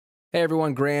Hey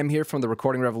everyone, Graham here from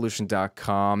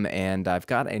therecordingrevolution.com, and I've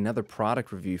got another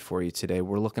product review for you today.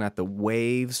 We're looking at the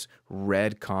Waves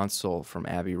REDD console from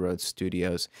Abbey Road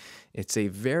Studios. It's a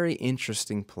very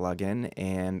interesting plugin,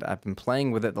 and I've been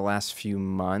playing with it the last few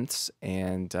months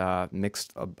and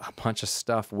mixed a bunch of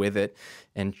stuff with it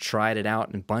and tried it out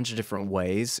in a bunch of different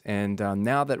ways. And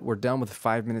now that we're done with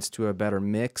 5 minutes to a better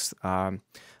mix,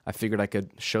 I figured I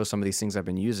could show some of these things I've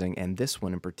been using, and this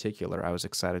one in particular I was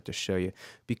excited to show you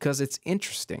because it's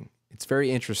interesting. It's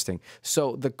very interesting.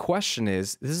 So the question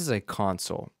is, this is a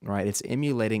console, right? It's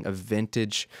emulating a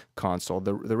vintage console.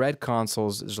 The REDD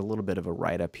consoles, there's a little bit of a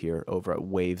write-up here over at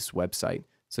Waves website.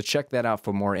 So check that out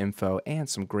for more info and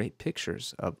some great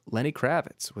pictures of Lenny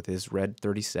Kravitz with his REDD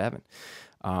 37.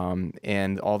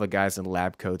 And all the guys in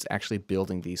lab coats actually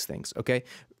building these things, okay?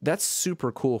 That's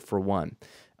super cool for one.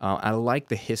 I like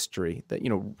the history that,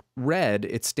 REDD,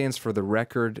 it stands for the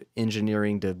Record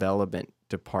Engineering Development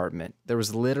Department. There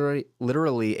was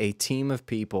literally a team of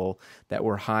people that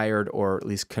were hired or at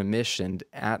least commissioned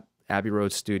at Abbey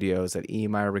Road Studios at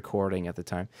EMI Recording at the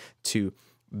time to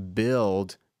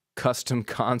build custom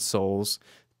consoles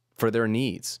for their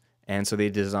needs. And so they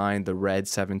designed the REDD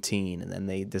 17, and then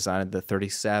they designed the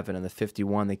 37 and the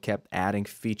 51. They kept adding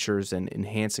features and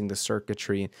enhancing the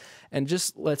circuitry. And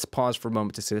just let's pause for a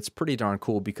moment to say that's pretty darn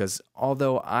cool, because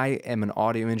although I am an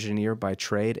audio engineer by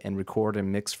trade and record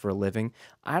and mix for a living,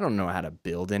 I don't know how to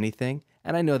build anything.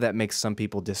 And I know that makes some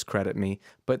people discredit me,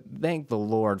 but thank the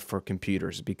Lord for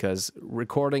computers, because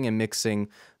recording and mixing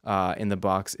in the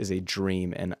box is a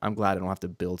dream, and I'm glad I don't have to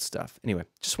build stuff. Anyway,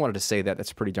 just wanted to say that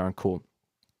that's pretty darn cool.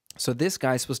 So this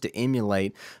guy's supposed to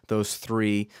emulate those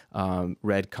three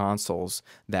REDD consoles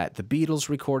that the Beatles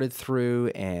recorded through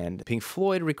and Pink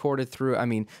Floyd recorded through. I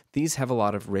mean, these have a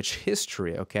lot of rich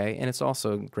history, okay? And it's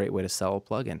also a great way to sell a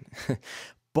plugin.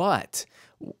 But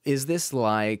is this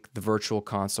like the Virtual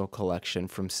Console collection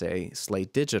from, say,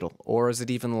 Slate Digital? Or is it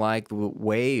even like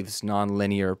Waves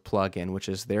nonlinear plugin, which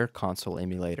is their console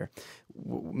emulator?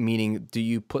 Meaning, do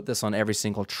you put this on every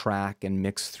single track and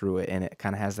mix through it, and it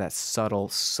kind of has that subtle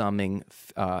summing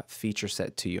feature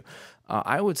set to you?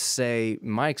 I would say,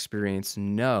 my experience,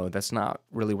 no, that's not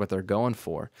really what they're going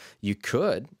for. You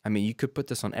could put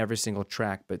this on every single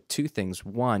track, but two things.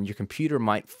 One, your computer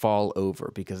might fall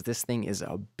over because this thing is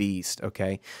a beast,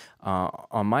 okay?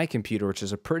 On my computer, which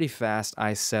is a pretty fast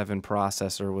i7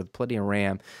 processor with plenty of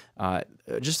RAM,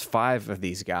 just 5 of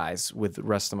these guys with the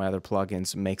rest of my other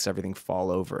plugins makes everything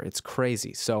fall over. It's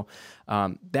crazy. So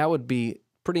that would be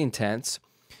pretty intense.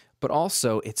 But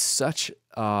also, it's such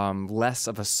less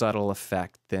of a subtle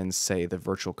effect than, say, the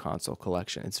Virtual Console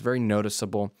collection. It's very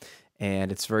noticeable,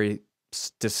 and it's very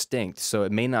distinct. So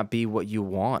it may not be what you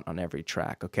want on every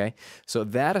track, okay? So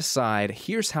that aside,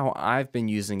 here's how I've been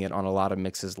using it on a lot of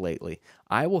mixes lately.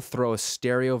 I will throw a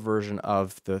stereo version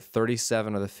of the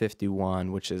 37 or the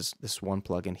 51, which is this one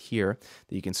plugin here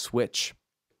that you can switch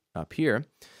up here.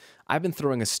 I've been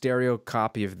throwing a stereo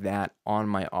copy of that on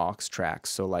my aux tracks,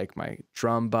 so like my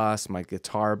drum bus, my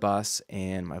guitar bus,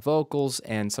 and my vocals,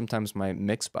 and sometimes my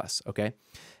mix bus, okay?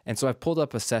 And so I've pulled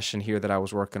up a session here that I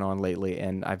was working on lately,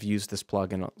 and I've used this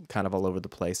plugin kind of all over the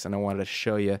place, and I wanted to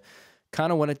show you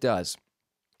kind of what it does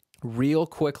real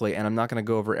quickly, and I'm not going to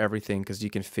go over everything because you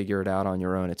can figure it out on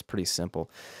your own. It's pretty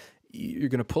simple. You're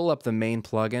going to pull up the main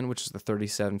plugin, which is the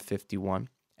 3751,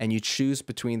 and you choose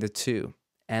between the two.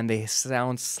 And they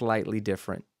sound slightly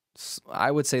different.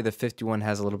 I would say the 51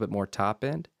 has a little bit more top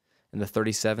end, and the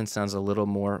 37 sounds a little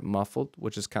more muffled,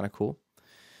 which is kind of cool.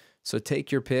 So take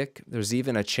your pick. There's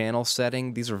even a channel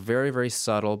setting. These are very, very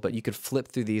subtle, but you could flip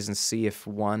through these and see if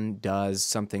one does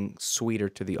something sweeter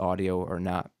to the audio or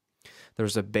not.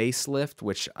 There's a bass lift,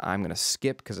 which I'm going to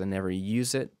skip because I never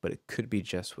use it, but it could be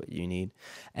just what you need.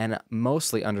 And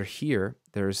mostly under here,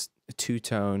 there's a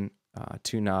two-tone,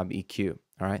 two-knob EQ,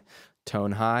 all right?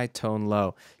 Tone high, tone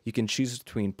low. You can choose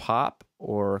between pop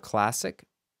or classic,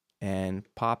 and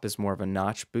pop is more of a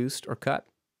notch boost or cut,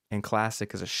 and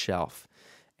classic is a shelf.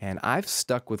 And I've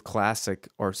stuck with classic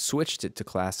or switched it to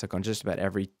classic on just about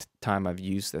every time I've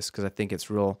used this because I think it's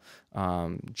real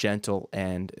gentle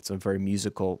and it's a very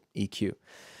musical EQ.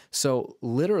 So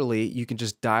literally, you can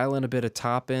just dial in a bit of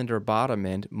top end or bottom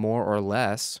end, more or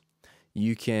less.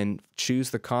 You can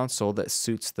choose the console that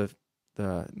suits the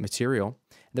material.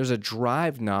 There's a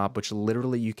drive knob, which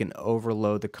literally you can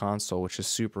overload the console, which is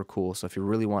super cool. So if you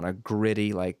really want a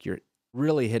gritty, like you're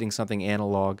really hitting something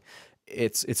analog,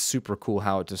 it's super cool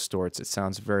how it distorts. It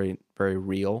sounds very, very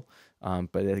real.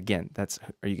 But again,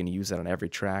 are you going to use that on every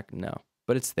track? No,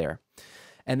 but it's there.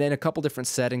 And then a couple different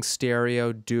settings: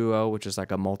 stereo, duo, which is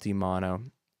like a multi-mono,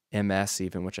 MS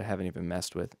even, which I haven't even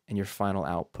messed with, and your final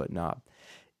output knob.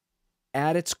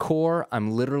 At its core,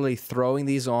 I'm literally throwing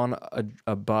these on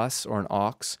a bus or an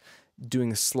aux,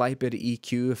 doing a slight bit of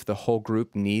EQ if the whole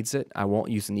group needs it. I won't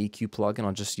use an EQ plugin.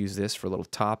 I'll just use this for a little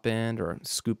top end or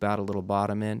scoop out a little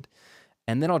bottom end.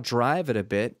 And then I'll drive it a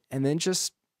bit and then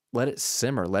just let it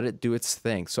simmer, let it do its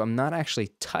thing. So I'm not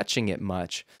actually touching it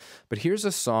much. But here's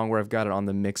a song where I've got it on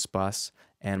the mix bus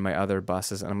and my other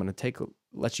buses, and I'm going to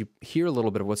let you hear a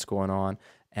little bit of what's going on,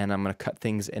 and I'm going to cut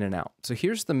things in and out. So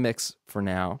here's the mix for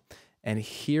now. And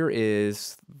here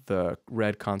is the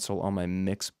REDD console on my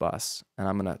mix bus. And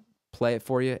I'm going to play it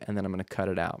for you, and then I'm going to cut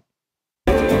it out.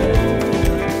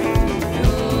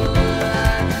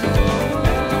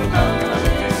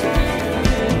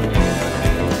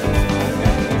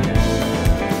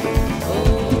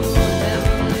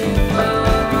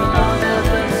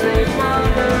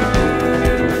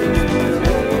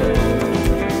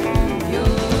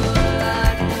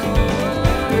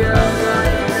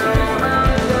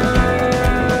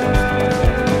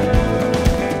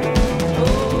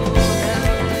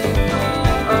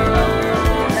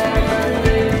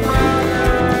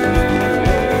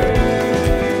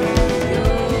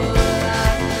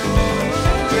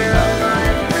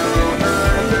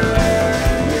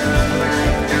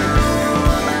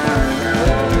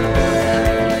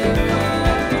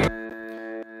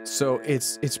 So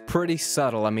it's pretty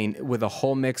subtle. I mean, with a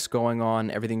whole mix going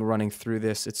on, everything running through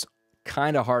this, it's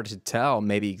kind of hard to tell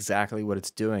maybe exactly what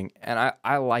it's doing. And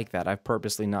I like that. I've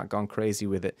purposely not gone crazy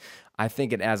with it. I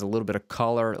think it adds a little bit of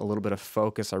color, a little bit of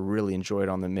focus. I really enjoy it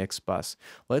on the mix bus.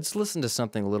 Let's listen to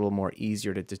something a little more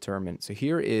easier to determine. So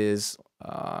here is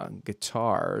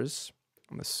guitars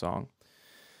on this song.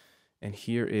 And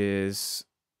here is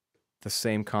the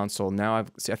same console. Now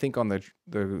I think on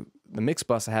the mix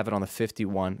bus I have it on the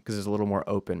 51 because it's a little more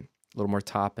open, a little more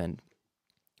top end.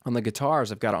 On the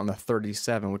guitars I've got it on the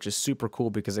 37, which is super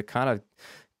cool because it kind of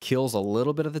kills a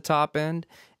little bit of the top end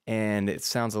and it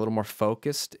sounds a little more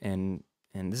focused, and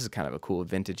this is kind of a cool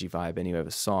vintagey vibe anyway of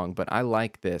a song, but I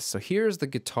like this. So here's the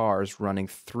guitars running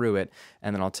through it,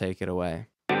 and then I'll take it away.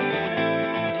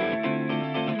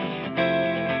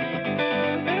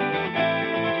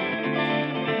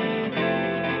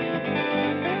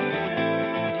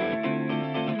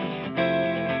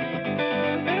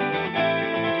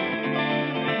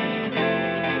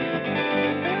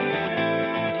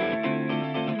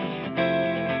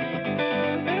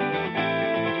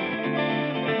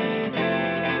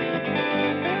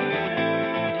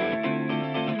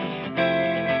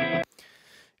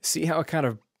 See how it kind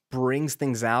of brings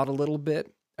things out a little bit?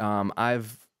 What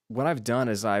I've done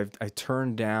is I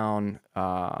turned down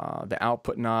the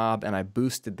output knob and I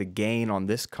boosted the gain on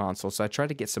this console. So I tried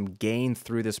to get some gain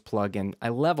through this plugin. I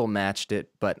level matched it,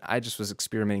 but I just was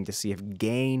experimenting to see if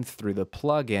gain through the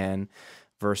plugin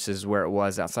versus where it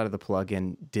was outside of the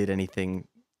plugin did anything,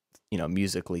 you know,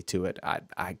 musically to it.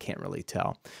 I can't really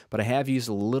tell. But I have used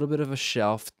a little bit of a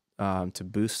shelf to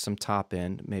boost some top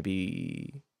end,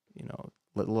 maybe, you know,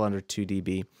 a little under 2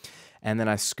 dB, and then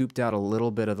I scooped out a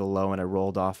little bit of the low end. I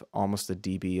rolled off almost a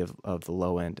dB of the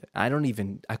low end. I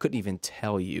couldn't even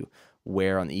tell you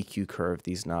where on the EQ curve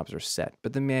these knobs are set,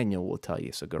 but the manual will tell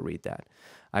you, so go read that.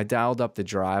 I dialed up the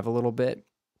drive a little bit,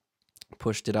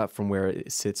 pushed it up from where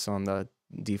it sits on the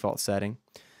default setting,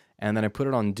 and then I put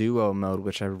it on duo mode,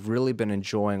 which I've really been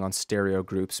enjoying on stereo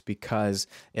groups because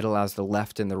it allows the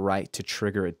left and the right to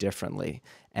trigger it differently.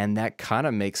 And that kind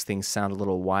of makes things sound a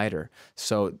little wider.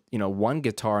 So, you know, one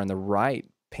guitar in the right,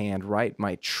 panned right,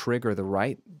 might trigger the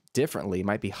right differently,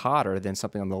 might be hotter than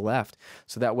something on the left.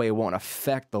 So that way it won't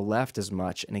affect the left as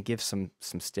much, and it gives some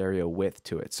stereo width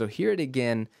to it. So hear it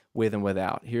again with and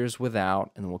without. Here's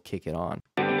without, and then we'll kick it on.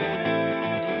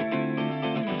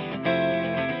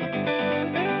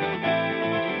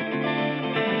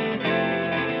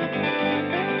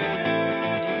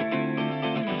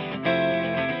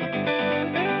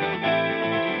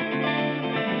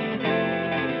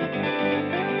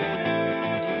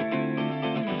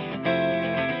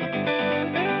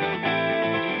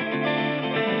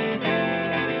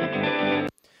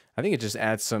 I think it just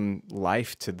adds some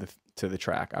life to the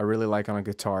track. I really like it on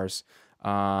guitars.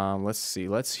 Let's see.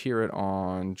 Let's hear it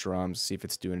on drums. See if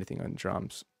it's doing anything on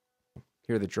drums.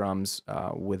 Hear the drums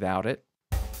without it.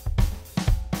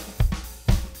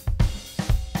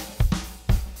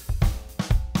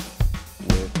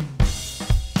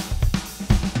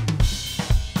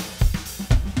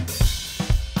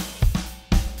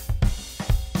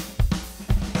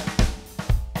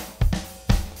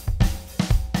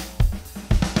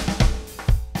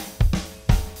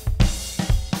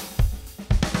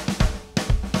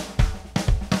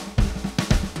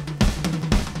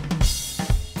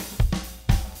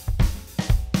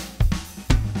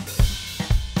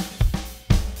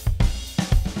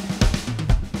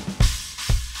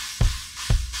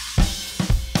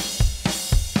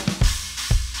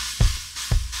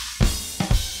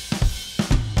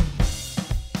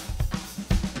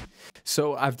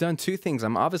 So I've done two things.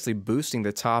 I'm obviously boosting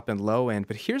the top and low end,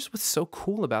 but here's what's so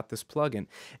cool about this plugin.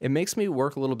 It makes me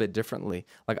work a little bit differently.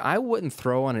 Like I wouldn't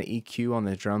throw on an EQ on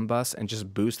the drum bus and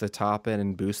just boost the top end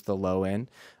and boost the low end.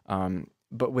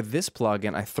 But with this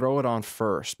plugin, I throw it on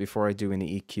first before I do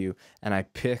any EQ, and I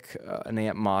pick an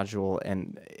amp module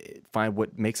and find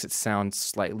what makes it sound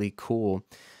slightly cool.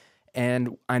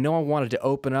 And I know I wanted to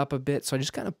open up a bit, so I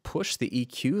just kind of push the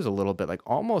EQs a little bit, like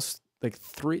almost like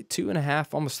 2.5,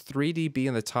 almost 3 dB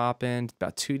on the top end,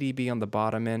 about 2 dB on the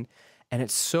bottom end. And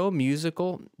it's so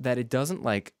musical that it doesn't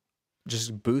like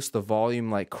just boost the volume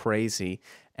like crazy.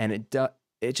 And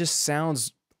it just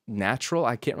sounds natural.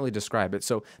 I can't really describe it.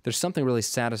 So there's something really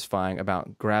satisfying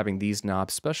about grabbing these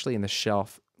knobs, especially in the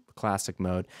shelf classic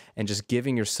mode, and just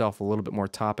giving yourself a little bit more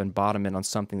top and bottom end on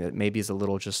something that maybe is a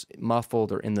little just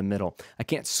muffled or in the middle. I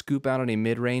can't scoop out any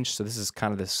mid-range, so this is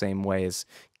kind of the same way as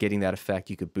getting that effect.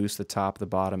 You could boost the top, the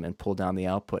bottom, and pull down the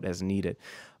output as needed.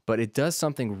 But it does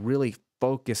something really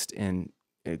focused and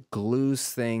it glues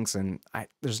things, and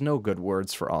there's no good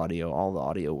words for audio. All the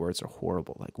audio words are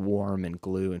horrible, like warm and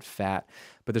glue and fat.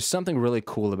 But there's something really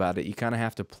cool about it. You kind of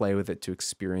have to play with it to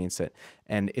experience it,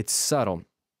 and it's subtle.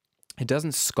 It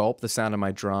doesn't sculpt the sound of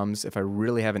my drums. If I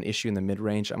really have an issue in the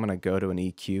mid-range, I'm going to go to an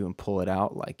EQ and pull it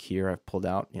out. Like here, I've pulled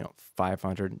out,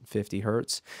 550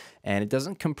 hertz. And it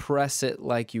doesn't compress it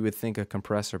like you would think a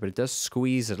compressor, but it does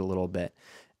squeeze it a little bit.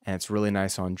 And it's really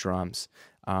nice on drums.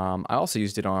 I also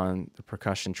used it on the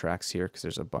percussion tracks here because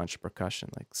there's a bunch of percussion,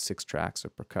 like 6 tracks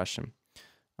of percussion.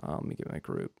 Let me get my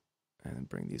group and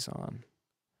bring these on.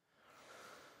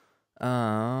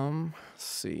 Let's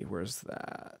see, where's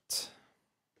that?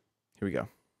 Here we go.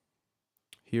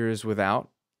 Here is without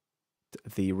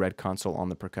the REDD console on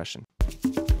the percussion.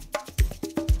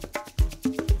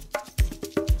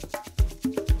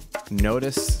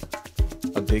 Notice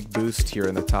a big boost here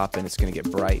in the top end. It's going to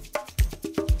get bright.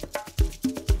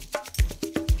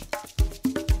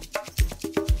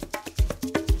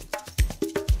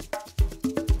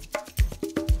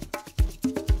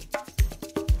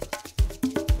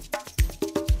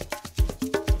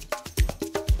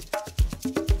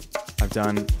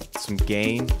 Done some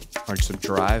gain or some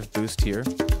drive boost here.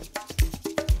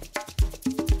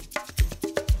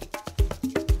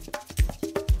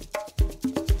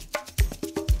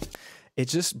 It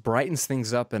just brightens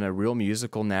things up in a real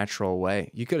musical, natural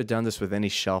way. You could have done this with any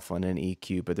shelf on an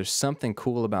EQ, but there's something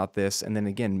cool about this. And then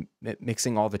again,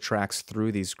 mixing all the tracks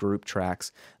through these group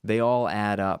tracks, they all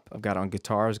add up. I've got it on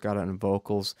guitars, got it on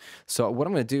vocals. So what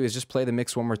I'm going to do is just play the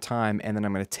mix one more time, and then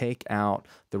I'm going to take out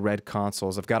the REDD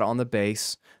consoles. I've got it on the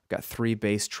bass. I've got 3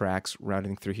 bass tracks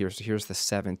routing through here. So here's the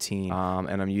 17,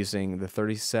 and I'm using the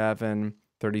 37,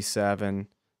 37,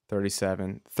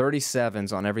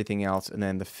 37s on everything else, and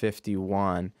then the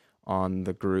 51 on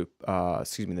the group,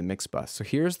 the mix bus. So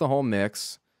here's the whole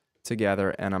mix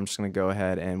together, and I'm just going to go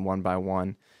ahead and one by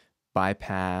one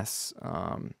bypass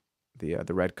the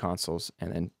REDD consoles,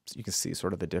 and then you can see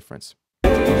sort of the difference.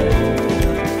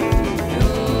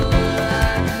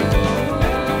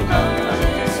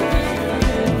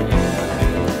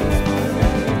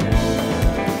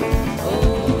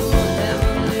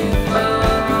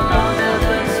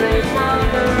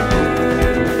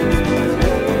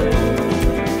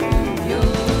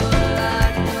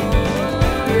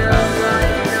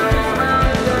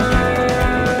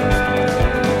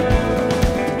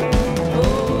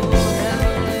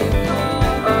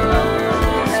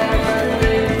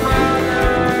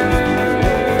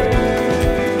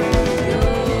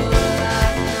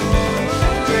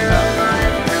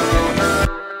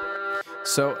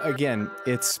 So again,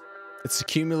 it's a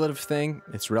cumulative thing.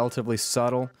 It's relatively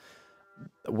subtle.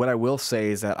 What I will say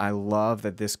is that I love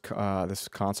that this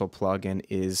console plugin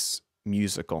is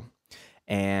musical,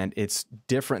 and it's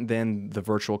different than the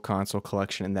Virtual Console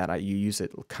collection in that you use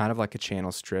it kind of like a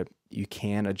channel strip. You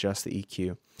can adjust the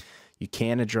EQ, you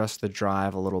can adjust the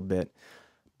drive a little bit,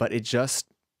 but it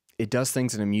does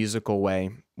things in a musical way,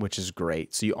 which is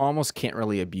great. So you almost can't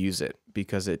really abuse it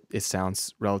because it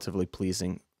sounds relatively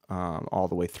pleasing all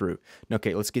the way through.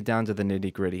 Okay, let's get down to the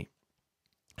nitty-gritty.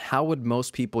 How would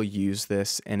most people use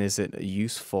this, and is it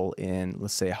useful in,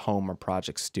 let's say, a home or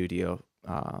project studio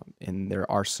in their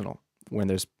arsenal when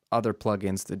there's other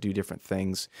plugins that do different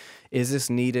things? Is this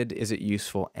needed? Is it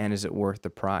useful? And is it worth the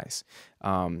price?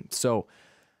 So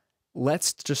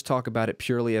let's just talk about it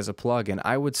purely as a plugin.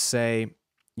 I would say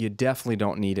you definitely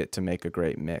don't need it to make a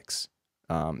great mix.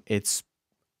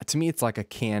 To me, it's like a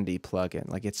candy plugin.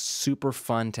 Like, it's super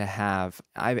fun to have.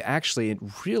 I've actually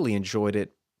really enjoyed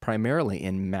it primarily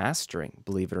in mastering,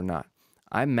 believe it or not.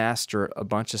 I master a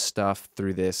bunch of stuff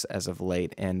through this as of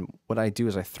late, and what I do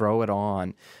is I throw it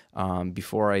on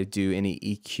before I do any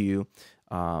EQ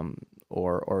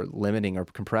or limiting or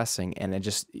compressing, and I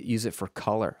just use it for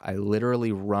color. I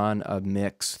literally run a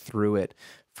mix through it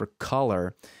for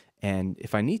color, and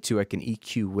if I need to, I can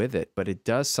EQ with it, but it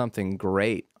does something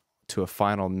great to a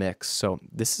final mix. So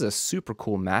this is a super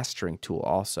cool mastering tool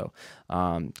also.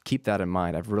 Keep that in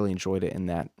mind. I've really enjoyed it in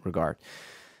that regard.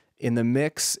 In the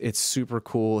mix, it's super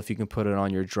cool if you can put it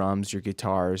on your drums, your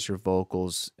guitars, your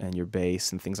vocals, and your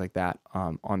bass and things like that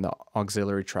on the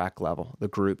auxiliary track level, the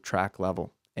group track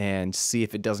level, and see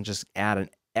if it doesn't just add an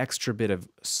extra bit of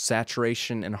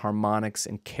saturation and harmonics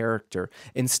and character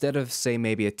instead of, say,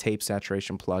 maybe a tape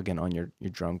saturation plugin on your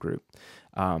drum group.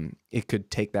 It could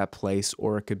take that place,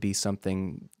 or it could be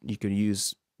something you could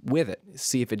use with it.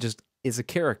 See if it just is a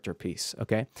character piece,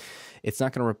 okay? It's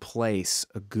not going to replace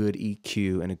a good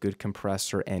EQ and a good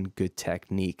compressor and good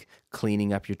technique,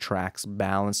 cleaning up your tracks,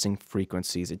 balancing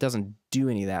frequencies. It doesn't do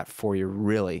any of that for you,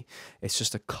 really. It's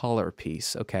just a color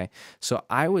piece, okay? So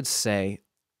I would say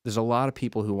there's a lot of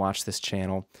people who watch this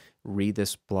channel, read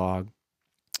this blog,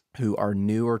 who are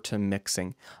newer to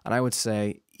mixing. And I would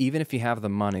say, even if you have the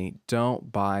money,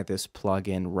 don't buy this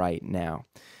plugin right now.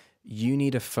 You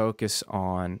need to focus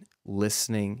on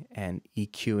listening and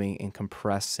EQing and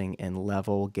compressing and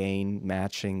level, gain,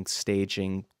 matching,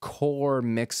 staging, core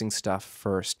mixing stuff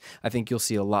first. I think you'll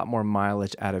see a lot more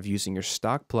mileage out of using your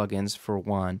stock plugins for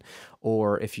one,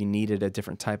 or if you needed a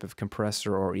different type of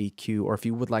compressor or EQ, or if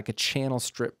you would like a channel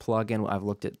strip plugin. I've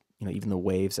looked at even the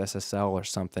Waves SSL or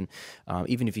something.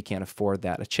 Even if you can't afford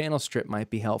that, a channel strip might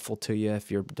be helpful to you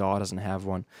if your DAW doesn't have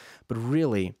one. But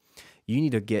really, you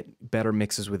need to get better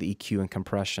mixes with EQ and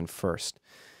compression first.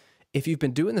 If you've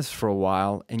been doing this for a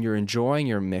while and you're enjoying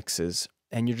your mixes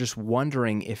and you're just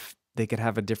wondering if they could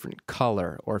have a different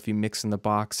color, or if you mix in the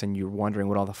box and you're wondering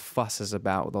what all the fuss is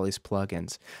about with all these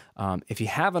plugins, if you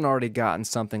haven't already gotten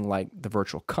something like the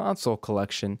Virtual Console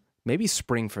collection, maybe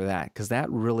spring for that, because that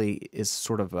really is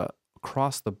sort of a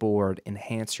across the board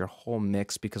enhance your whole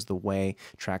mix because the way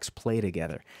tracks play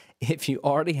together. If you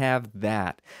already have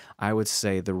that, I would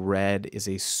say the REDD is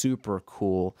a super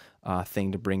cool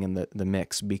thing to bring in the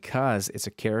mix, because it's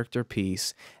a character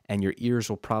piece and your ears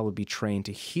will probably be trained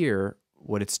to hear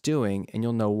what it's doing, and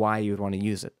you'll know why you would want to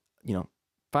use it.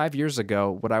 5 years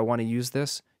ago, would I want to use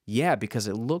this? Yeah, because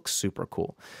it looks super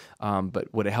cool.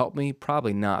 But would it help me?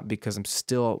 Probably not, because I'm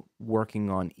still working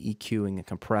on EQing and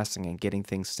compressing and getting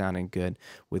things sounding good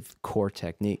with core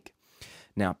technique.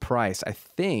 Now, price, I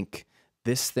think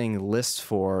this thing lists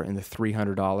for in the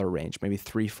 $300 range, maybe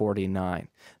 $349.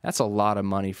 That's a lot of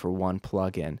money for one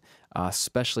plugin,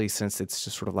 especially since it's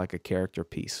just sort of like a character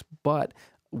piece. But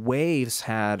Waves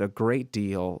had a great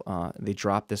deal. They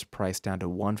dropped this price down to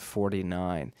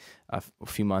 $149 a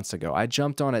few months ago. I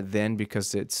jumped on it then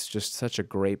because it's just such a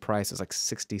great price. It's like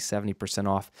 60–70%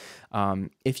 off.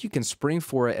 If you can spring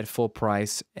for it at full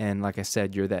price, and like I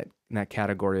said, you're in that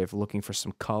category of looking for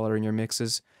some color in your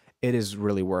mixes, it is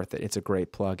really worth it. It's a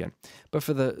great plugin. But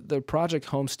for the Project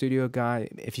Home Studio guy,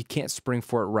 if you can't spring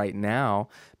for it right now,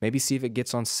 maybe see if it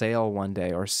gets on sale one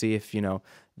day, or see if,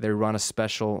 they run a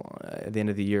special at the end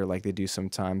of the year like they do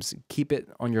sometimes. Keep it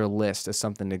on your list as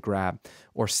something to grab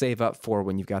or save up for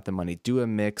when you've got the money. Do a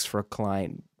mix for a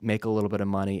client, make a little bit of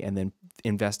money, and then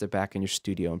invest it back in your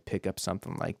studio and pick up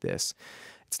something like this.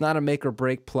 It's not a make or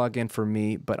break plugin for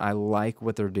me, but I like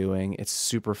what they're doing. It's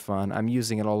super fun. I'm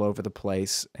using it all over the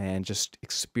place and just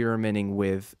experimenting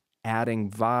with adding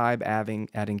vibe,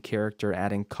 adding character,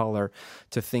 adding color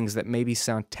to things that maybe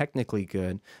sound technically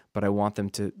good, but I want them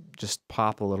to just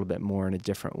pop a little bit more in a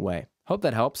different way. Hope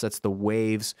that helps. That's the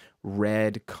Waves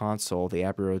REDD console, the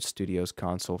Abbey Road Studios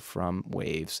console from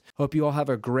Waves. Hope you all have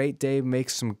a great day, make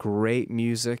some great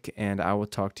music, and I will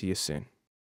talk to you soon.